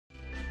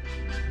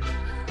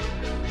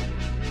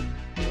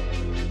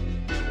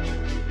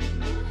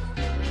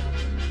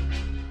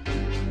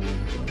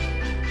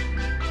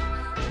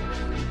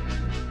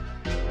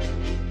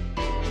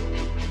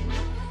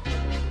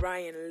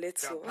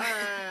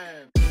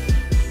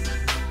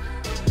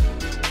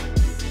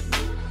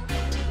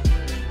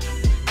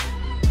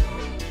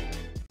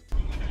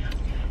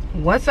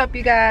What's up,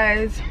 you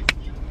guys?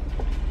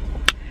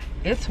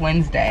 It's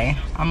Wednesday.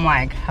 I'm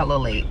like hella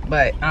late,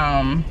 but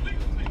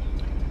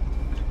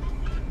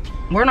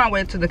we're on our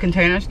way to the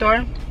Container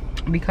Store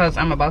because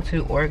I'm about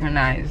to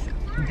organize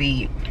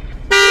the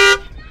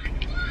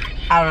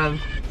out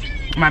of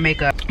my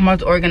makeup. I'm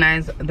about to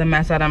organize the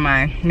mess out of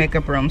my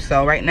makeup room.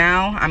 So right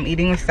now I'm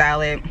eating a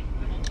salad.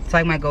 It's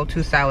like my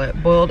go-to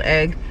salad: boiled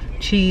egg,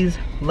 cheese,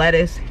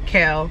 lettuce,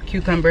 kale,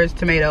 cucumbers,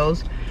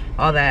 tomatoes,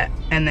 all that.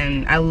 And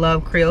then I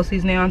love Creole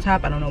seasoning on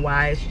top. I don't know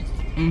why, it's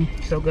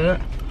just so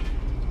good.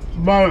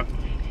 But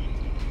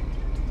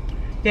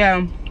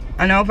yeah,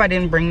 I know if I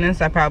didn't bring this,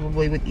 I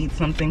probably would eat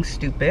something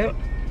stupid.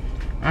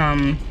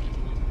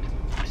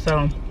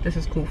 So this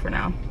is cool for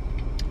now.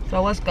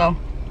 So let's go.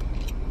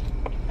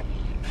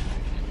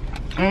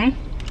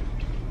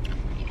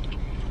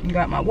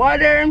 Got my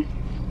water.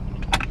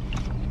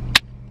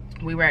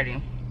 We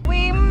ready.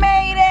 We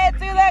made it to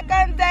the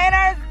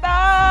Container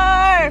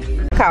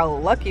Store. Look how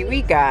lucky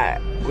we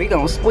got. We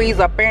gonna squeeze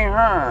up in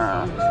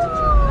here.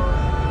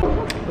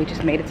 We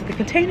just made it to the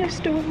Container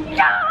Store.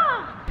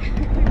 Yeah!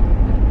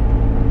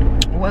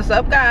 What's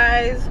up,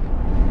 guys?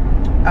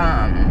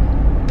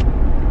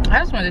 I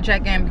just wanted to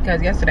check in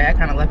because yesterday I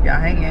kind of left y'all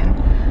hanging.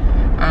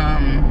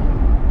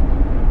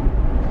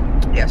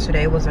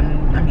 Yesterday was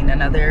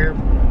another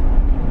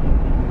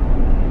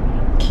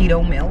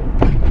keto meal.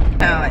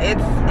 No,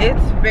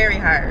 it's very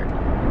hard.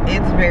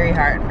 It's very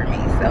hard for me.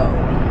 So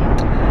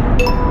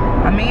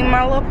I mean,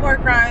 my little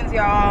pork rinds,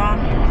 y'all.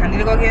 I need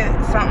to go get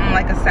something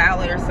like a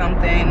salad or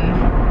something.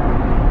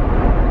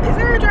 Is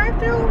there a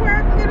drive-thru where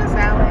I can get a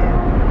salad?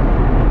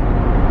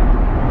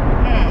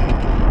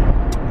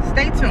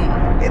 Stay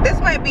tuned. This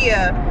might be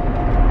a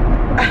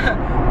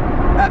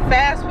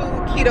fast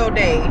food keto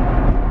day.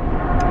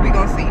 We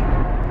gonna see.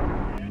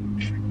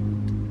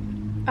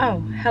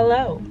 Oh,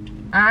 hello.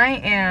 I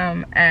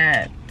am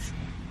at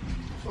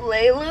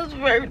Layla's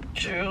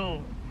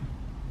Virtue.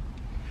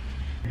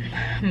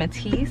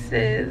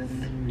 Matisse's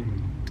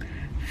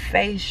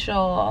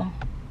facial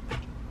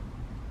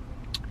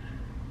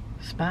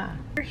spa.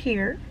 We're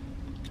here.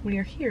 We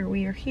are here.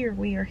 We are here.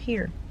 We are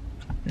here.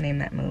 Name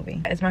that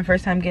movie. It's my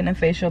first time getting a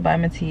facial by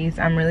Matisse.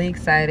 I'm really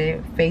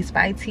excited. Face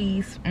by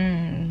Tease.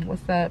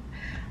 What's up?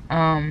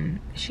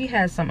 She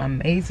has some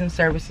amazing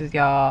services,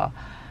 y'all.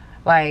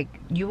 Like,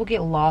 you will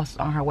get lost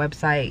on her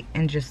website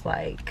and just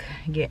like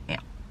get,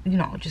 you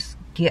know, just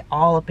get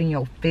all up in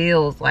your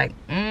feels. Like,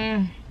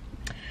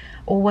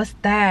 oh, what's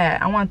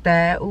that? I want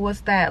that. Oh, what's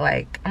that?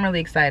 Like, I'm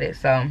really excited.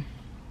 So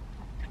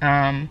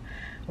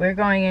we're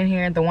going in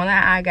here. The one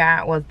that I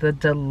got was the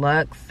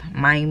deluxe.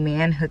 My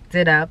man hooked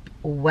it up.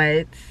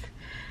 What?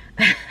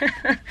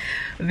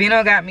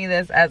 Vino got me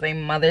this as a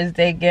Mother's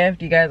Day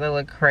gift. You guys will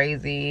look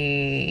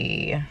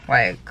crazy.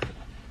 Like,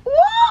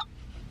 what?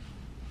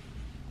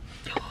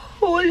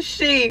 Who is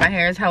she? My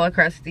hair is hella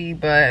crusty,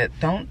 but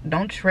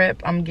don't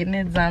trip. I'm getting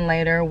it done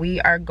later. We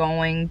are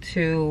going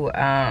to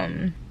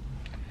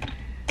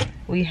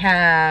we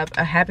have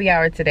a happy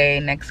hour today.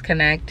 Next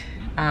Connect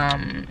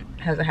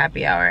has a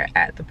happy hour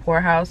at the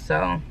Poorhouse,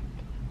 so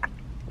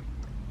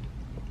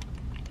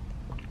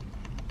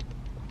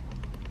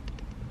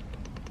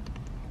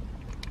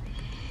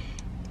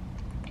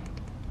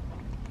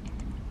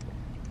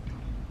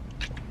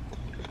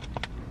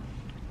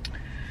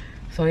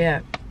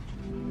yeah.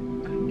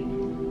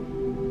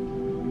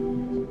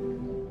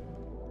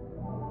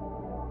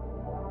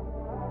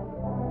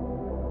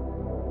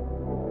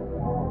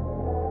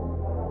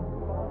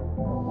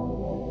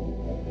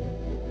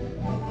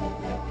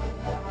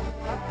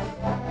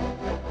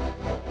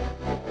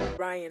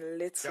 Ryan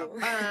Little.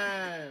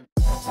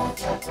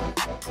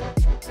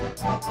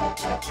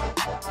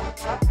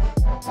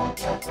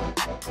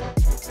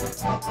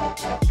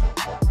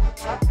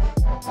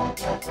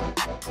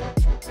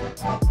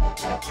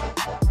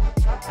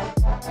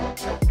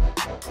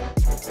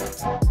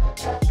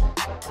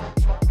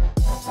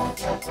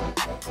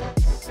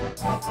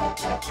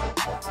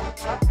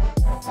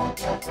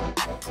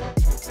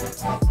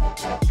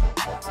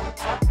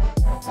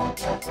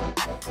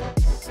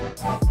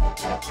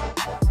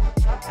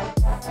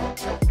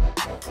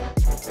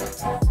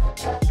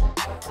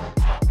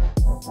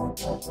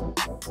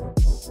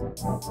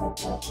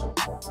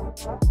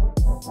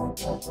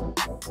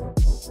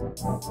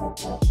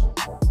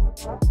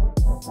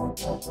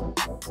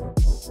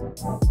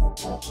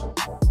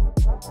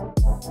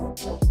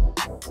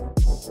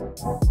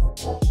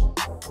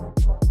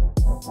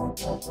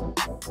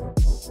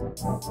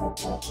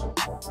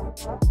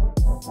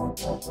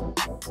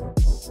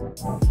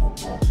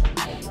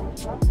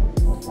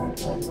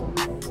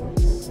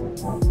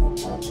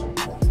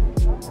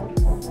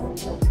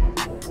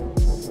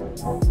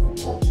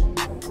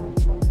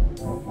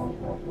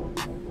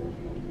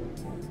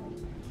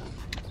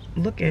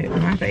 Look at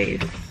my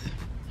face.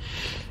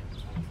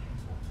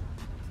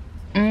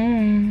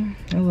 I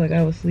look like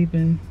I was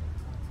sleeping.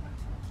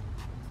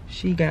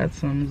 She got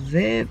some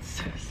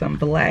zits, some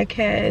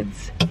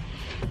blackheads.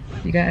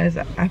 You guys,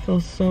 I feel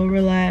so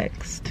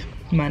relaxed.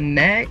 My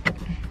neck,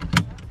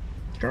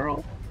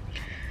 girl.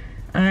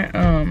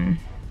 I'm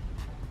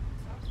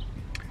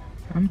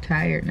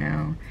tired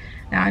now.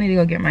 Now I need to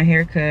go get my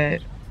hair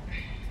cut.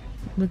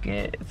 Look at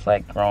it, it's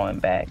like growing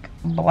back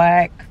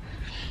black.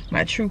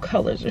 My true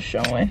colors are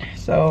showing.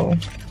 So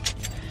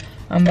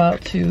I'm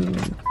about to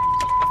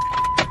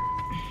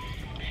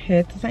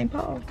head to St.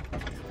 Paul.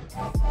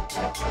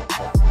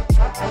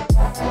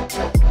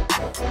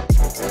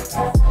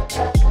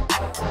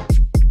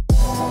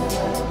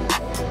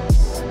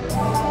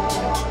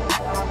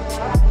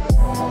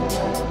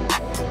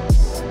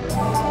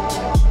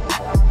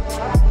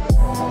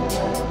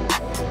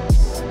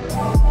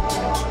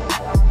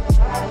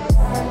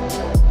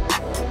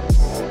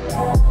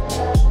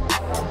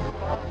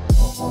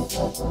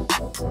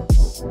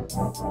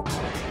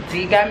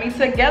 G got me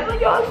together,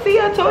 y'all. See,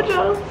 I told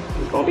y'all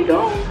it's gonna be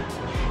gone.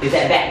 Is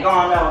that back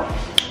gone though?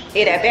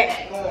 It that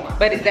back,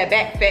 but is that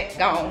back fat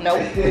gone? No.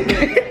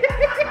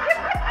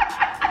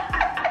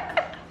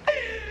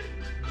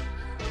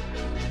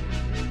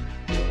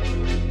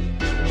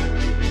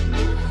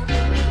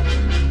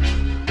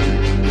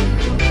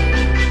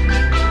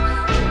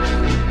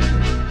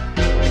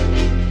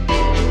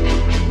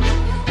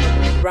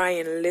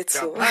 Ryan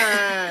Little.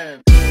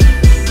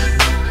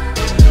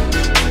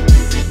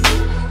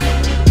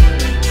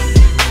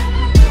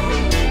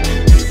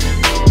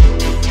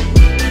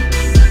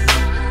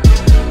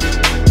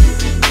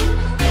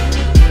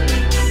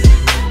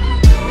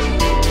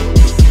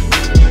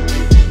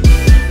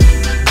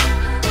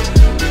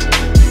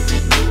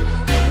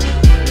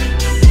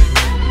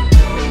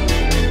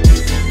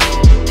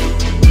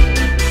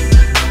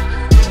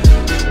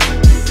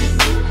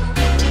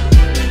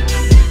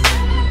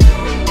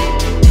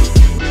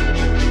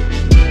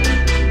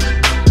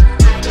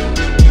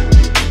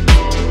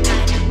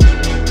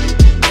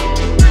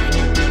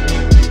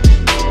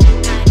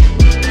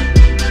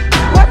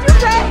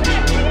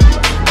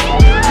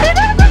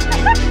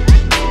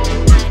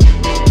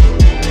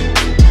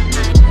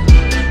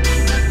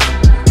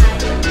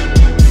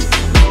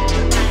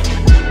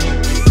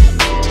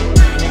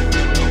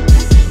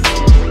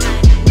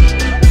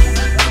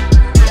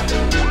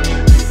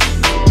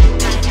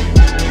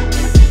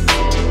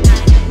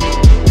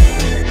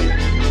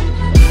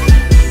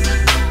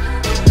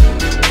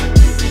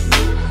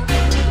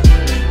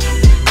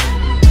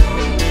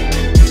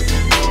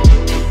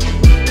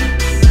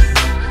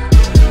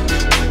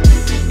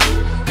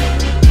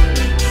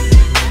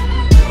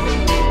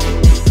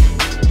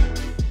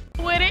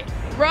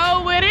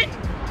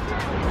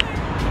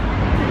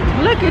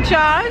 Look at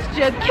y'all, it's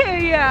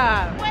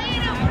Jakia.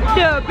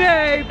 The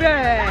baby.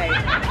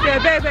 The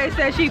baby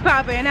said she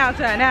popping out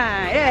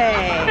tonight.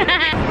 Hey.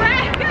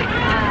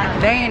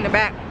 They in the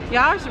back.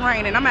 Y'all, it's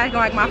raining. I'm acting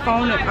like my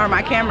phone or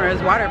my camera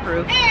is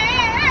waterproof. Let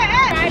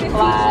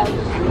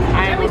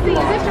me see,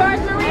 is this yours,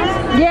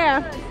 Marie?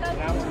 Yeah.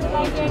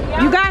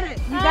 You got it.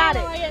 You got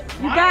it.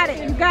 You got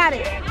it. You got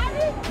it.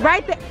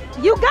 Right there.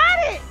 You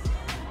got it.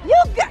 You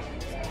got.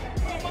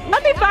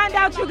 Let me find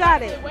out you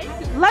got it.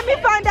 Let me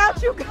find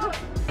out you got it.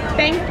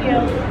 Thank you.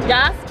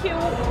 Y'all's cute.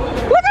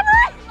 Look at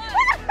me.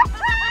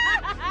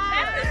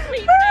 That's the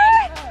sweet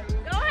face.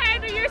 Go ahead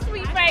and do your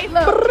sweet face.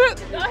 Look.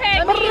 Go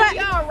ahead and give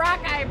y'all a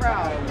rock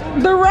eyebrow.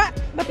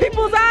 The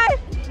people's eye.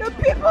 The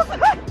people's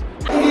eye.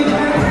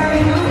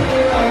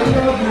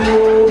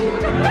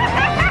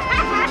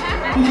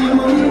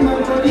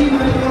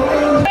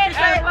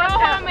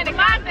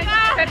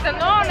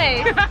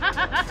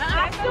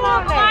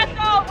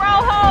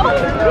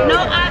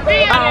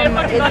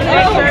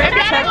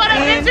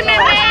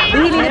 He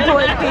need to pull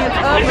his pants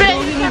up, or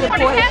he need to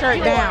pull his shirt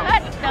down.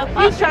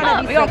 He's trying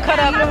to be gonna cut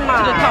up to the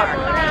top.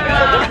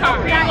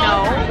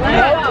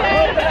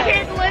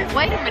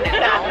 Wait a minute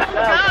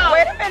now.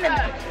 Wait a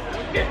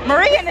minute.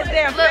 Marie in this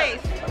damn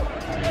face.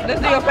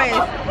 Let's do your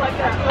face.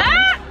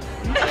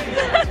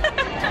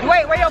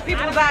 Wait, where your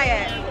people's eye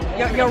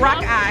at? Your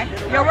rock eye.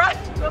 Your rock.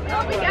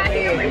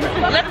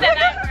 Lift that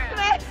eyebrow.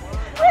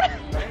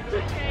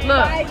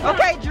 Look.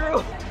 Okay,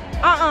 Drew.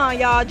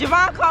 Y'all.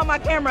 Javon called my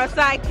camera a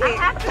sidekick. I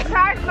have to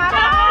charge my phone.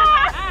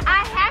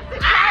 I have to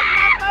charge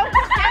my phone.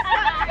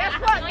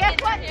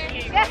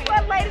 Guess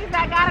what, ladies?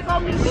 I gotta go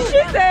meet you.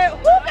 She said,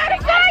 who got a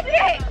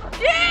sidekick?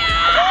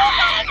 Yeah! Who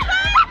got a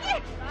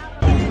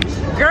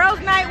sidekick?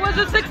 Girls' night was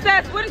a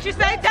success. Wouldn't you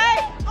say, Tay?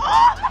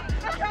 Oh! I'm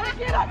trying to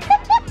get her.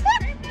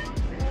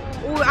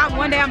 Ooh,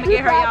 one day I'm gonna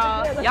get her,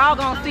 y'all. Y'all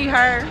gonna see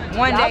her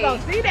one day. Y'all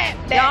gonna see that.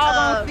 Y'all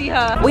gonna see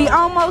her. We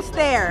almost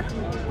there.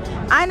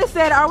 Ina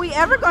said, are we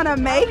ever gonna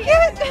make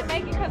it?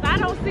 Make it because I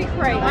don't see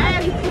Craig.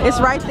 It's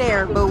right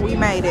there, but we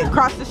made it.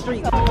 Across the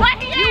street. You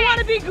want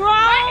to be grown?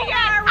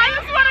 I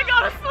just want to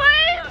go to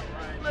sleep.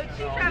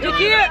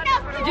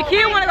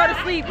 Jakia want to go to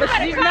sleep, but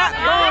she's not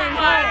going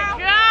home.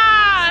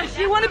 Gosh.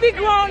 She want to be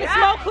grown and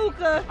smoke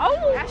hookah.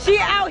 Oh, she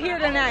out here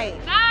tonight.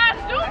 Gosh,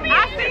 do me.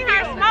 I seen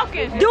her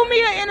smoking. Do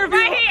me an interview.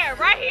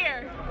 Right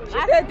here. She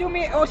said, do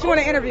me. Oh, she want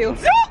an interview.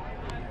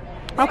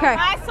 Okay.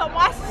 What?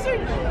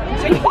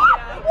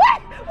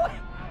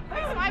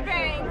 Fix my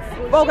bangs.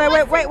 Okay,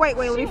 wait.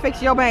 Let me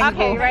fix your bangs.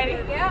 Okay, boo. you ready?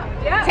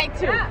 Yeah. Take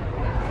two.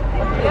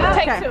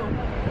 Take two.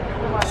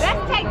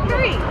 That's take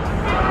 3.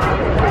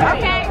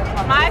 Okay.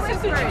 My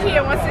sister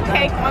Jakia wants a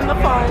cake on the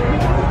phone.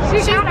 She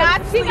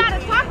gotta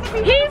talk to me.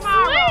 He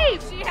tomorrow.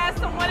 sleeps. She has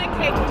someone to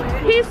cake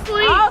with. He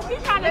sleeps. Oh,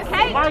 she's trying to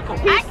cake. Michael.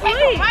 He sleeps.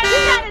 She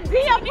got a D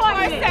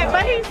appointment.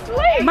 But he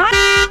sleeps. My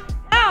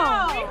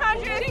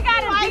 300. She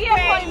got a D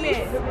appointment.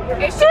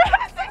 If she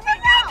has to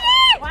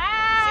Wow.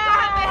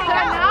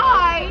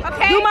 Tonight.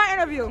 okay. do my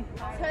interview.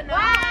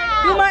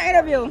 Wow. Do my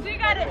interview. She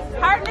got it.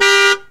 Her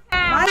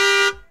My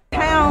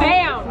town.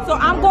 Bam. So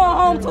I'm going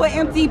home to an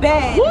empty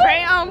bed.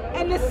 Bam.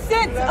 And the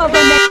sense of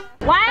a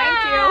Wow. Thank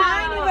you.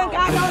 I ain't even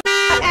got no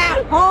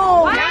at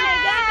home. Wait.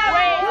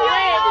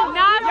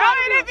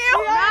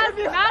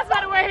 Nas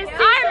about to wear his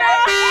seatbelt.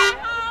 I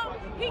know.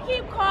 He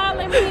keep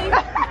calling me.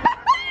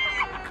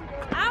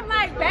 I'm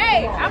like,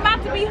 babe, I'm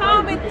about to be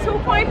home in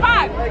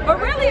 2.5. But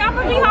really, I'm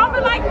going to be home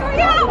in like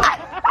 3 hours.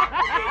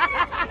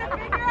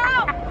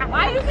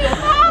 Why you keep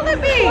calling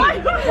me? Why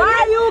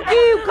you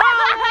keep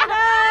calling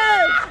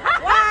us?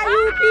 Why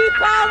you keep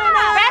calling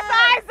us?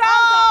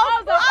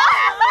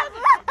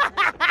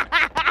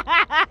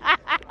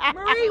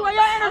 Marie, where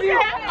your interview? Go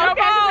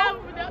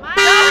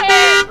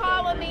ahead,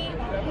 calling me.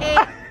 And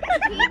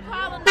keep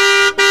calling me.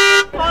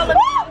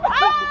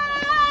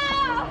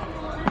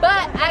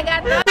 But I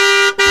got the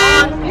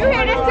You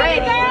hear this titty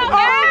girl?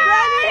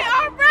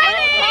 I'm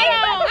ready.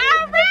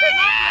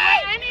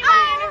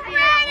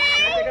 Can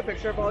I take a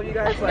picture of all you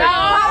guys? Like,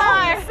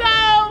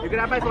 So you can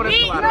have my phone as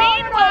meanwhile,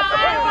 collateral.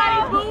 everybody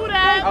booed up.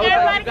 I was like,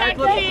 Everybody you guys got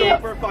look kids.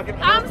 super fucking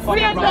I'm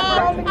single.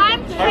 I'm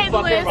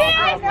kidless.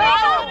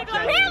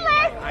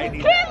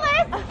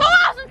 Kidless. Who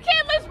else is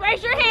kidless?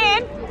 Raise your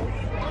hand.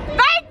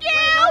 Thank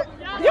you.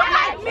 You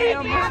got me.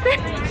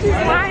 She's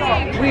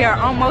lying. We are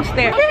almost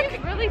there. She's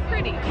really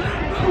pretty.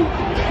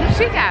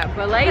 She got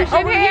belation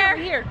Over hair.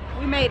 here.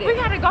 We made it. We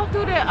gotta go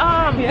through the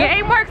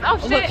game works. Oh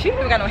shit. Look, she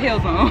even got no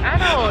heels on. I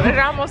know. It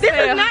almost This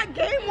fell. is not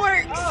Game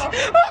Works.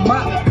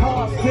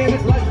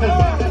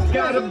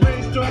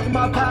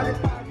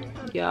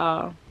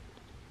 Y'all,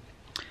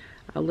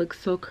 I look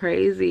so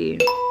crazy.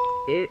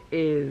 It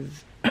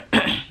is,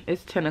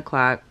 it's 10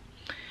 o'clock.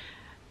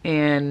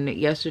 And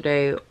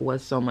yesterday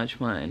was so much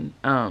fun.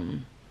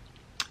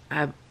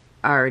 I've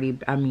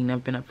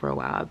been up for a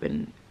while. I've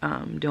been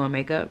doing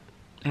makeup.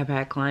 I've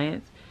had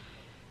clients.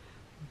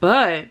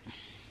 But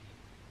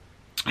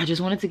I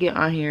just wanted to get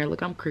on here.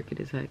 Look, I'm crooked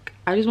as heck.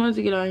 I just wanted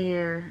to get on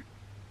here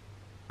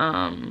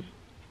and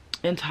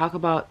talk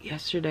about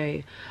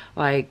yesterday.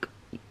 Like,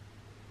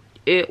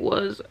 it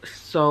was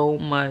so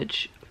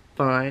much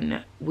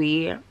fun.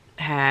 We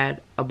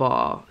had a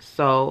ball.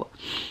 So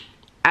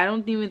I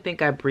don't even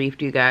think I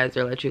briefed you guys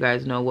or let you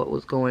guys know what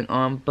was going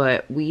on,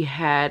 but we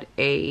had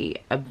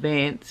a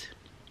event,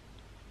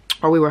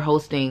 or we were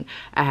hosting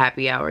a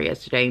happy hour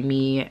yesterday.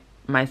 Me,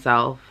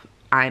 myself,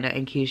 Ina,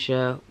 and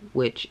Keisha,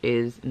 which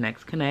is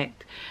Next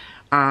Connect.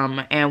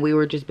 And we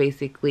were just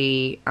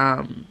basically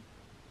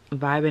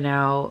vibing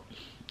out.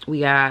 We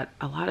got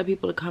a lot of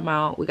people to come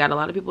out.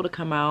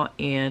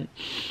 And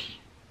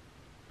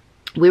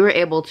we were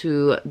able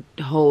to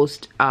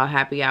host a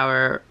happy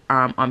hour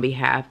on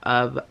behalf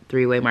of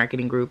Three-Way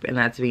Marketing Group, and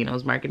that's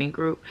Vino's marketing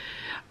group.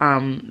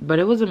 But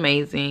it was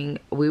amazing.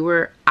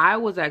 I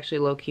was actually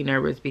low-key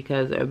nervous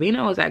because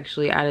Vino was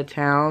actually out of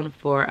town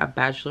for a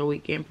bachelor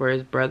weekend for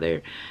his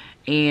brother,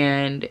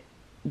 and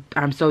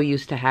I'm so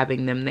used to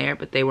having them there,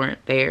 but they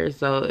weren't there,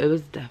 so it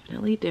was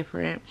definitely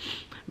different.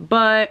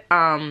 But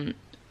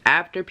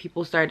after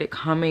people started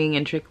coming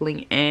and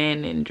trickling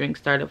in and drinks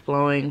started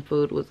flowing,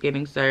 food was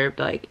getting served,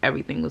 like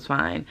everything was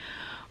fine.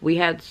 We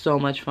had so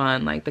much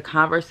fun. Like, the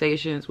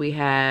conversations we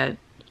had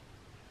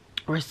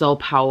were so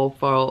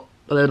powerful.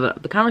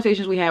 The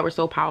conversations we had were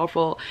so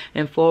powerful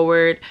and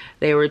forward.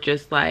 They were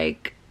just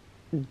like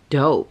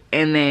dope.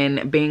 And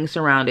then being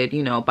surrounded,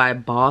 you know, by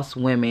boss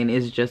women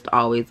is just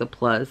always a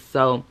plus.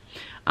 So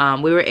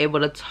we were able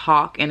to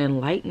talk and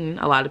enlighten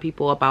a lot of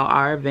people about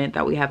our event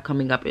that we have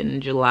coming up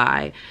in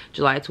July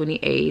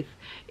 28th.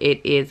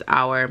 It is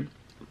our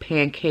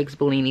pancakes,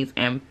 bellinis,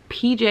 and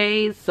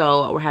PJs.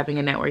 So we're having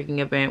a networking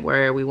event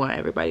where we want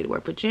everybody to wear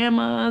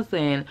pajamas,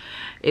 and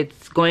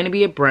it's going to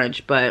be a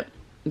brunch. But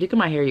look at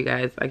my hair, you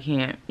guys. I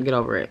can't get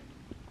over it.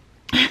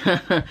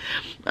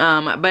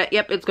 But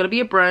yep, it's gonna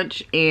be a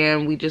brunch,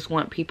 and we just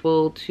want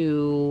people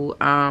to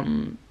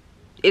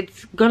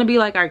it's gonna be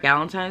like our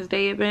Valentine's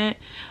Day event.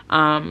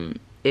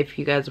 If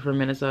you guys are from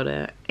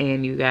Minnesota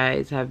and you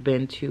guys have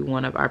been to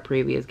one of our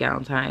previous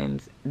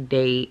Valentine's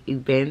Day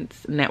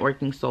events,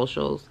 networking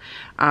socials,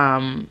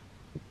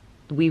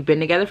 we've been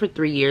together for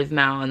 3 years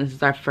now, and this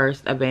is our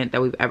first event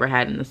that we've ever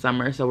had in the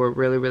summer, so we're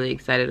really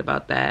excited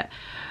about that.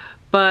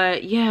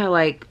 But yeah,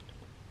 like,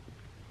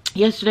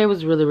 yesterday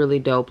was really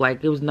dope.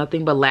 Like, it was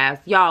nothing but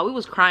laughs. Y'all, we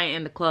was crying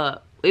in the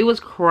club. We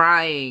was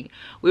crying.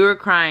 We were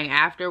crying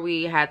after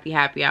we had the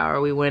happy hour.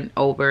 We went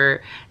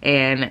over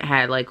and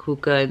had like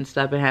hookah and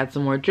stuff and had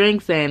some more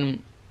drinks,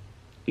 and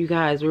you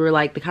guys, we were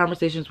like, the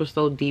conversations were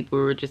so deep. We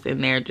were just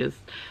in there just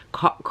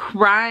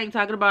crying,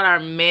 talking about our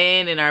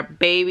men and our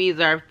babies,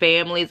 our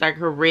families, our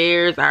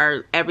careers,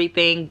 our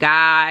everything,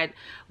 God.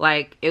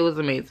 Like, it was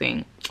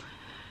amazing.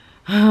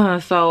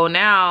 So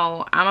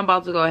now I'm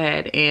about to go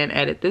ahead and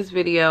edit this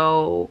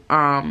video,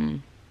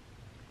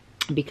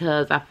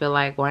 because I feel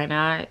like, why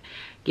not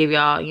give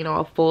y'all, you know,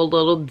 a full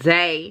little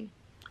day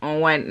on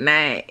one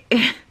night.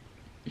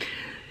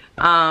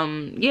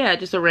 Yeah,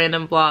 just a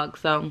random vlog.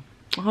 So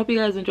I hope you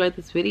guys enjoyed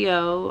this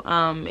video.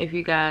 If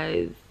you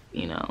guys,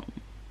 you know,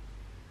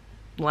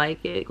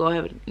 like it, go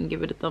ahead and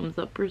give it a thumbs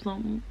up or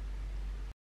something.